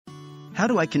How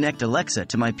do I connect Alexa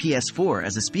to my PS4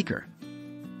 as a speaker?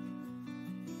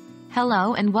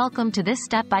 Hello and welcome to this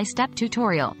step-by-step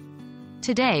tutorial.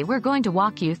 Today we're going to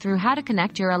walk you through how to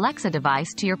connect your Alexa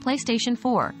device to your PlayStation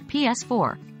 4,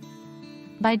 PS4.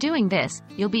 By doing this,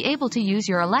 you'll be able to use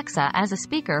your Alexa as a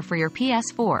speaker for your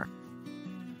PS4.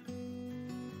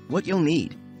 What you'll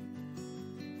need.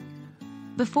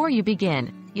 Before you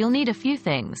begin, you'll need a few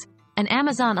things: an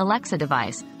Amazon Alexa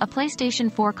device, a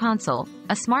PlayStation 4 console,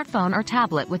 a smartphone or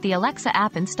tablet with the Alexa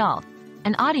app installed,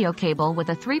 an audio cable with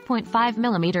a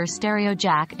 3.5mm stereo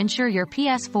jack. Ensure your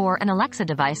PS4 and Alexa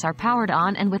device are powered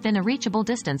on and within a reachable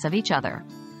distance of each other.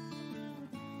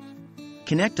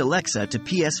 Connect Alexa to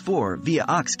PS4 via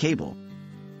aux cable.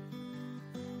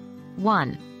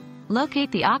 1.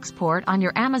 Locate the aux port on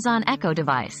your Amazon Echo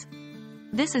device.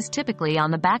 This is typically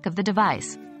on the back of the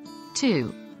device.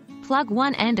 2. Plug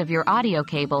one end of your audio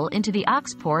cable into the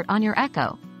aux port on your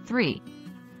Echo. 3.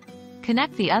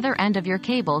 Connect the other end of your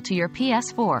cable to your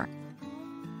PS4.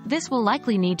 This will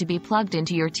likely need to be plugged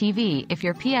into your TV if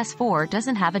your PS4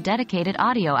 doesn't have a dedicated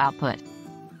audio output.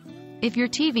 If your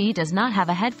TV does not have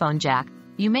a headphone jack,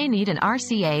 you may need an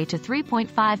RCA to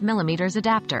 3.5mm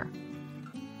adapter.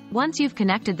 Once you've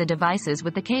connected the devices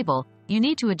with the cable, you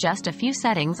need to adjust a few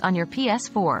settings on your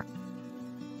PS4.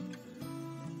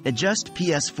 Adjust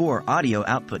PS4 audio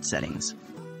output settings.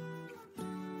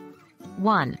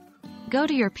 1. Go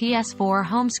to your PS4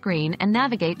 home screen and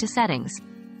navigate to Settings.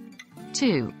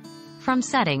 2. From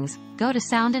Settings, go to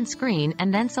Sound and Screen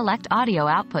and then select Audio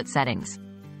Output Settings.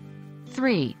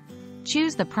 3.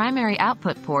 Choose the primary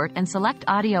output port and select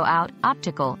Audio Out,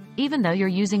 Optical, even though you're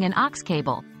using an aux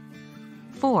cable.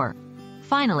 4.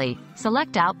 Finally,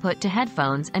 select Output to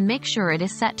Headphones and make sure it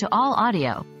is set to All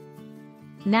Audio.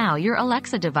 Now your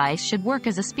Alexa device should work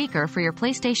as a speaker for your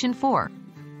PlayStation 4.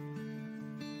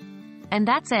 And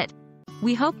that's it.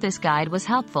 We hope this guide was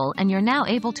helpful and you're now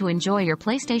able to enjoy your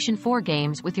PlayStation 4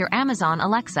 games with your Amazon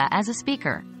Alexa as a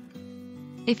speaker.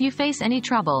 If you face any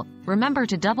trouble, remember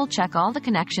to double-check all the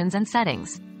connections and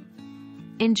settings.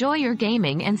 Enjoy your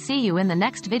gaming and see you in the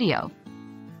next video.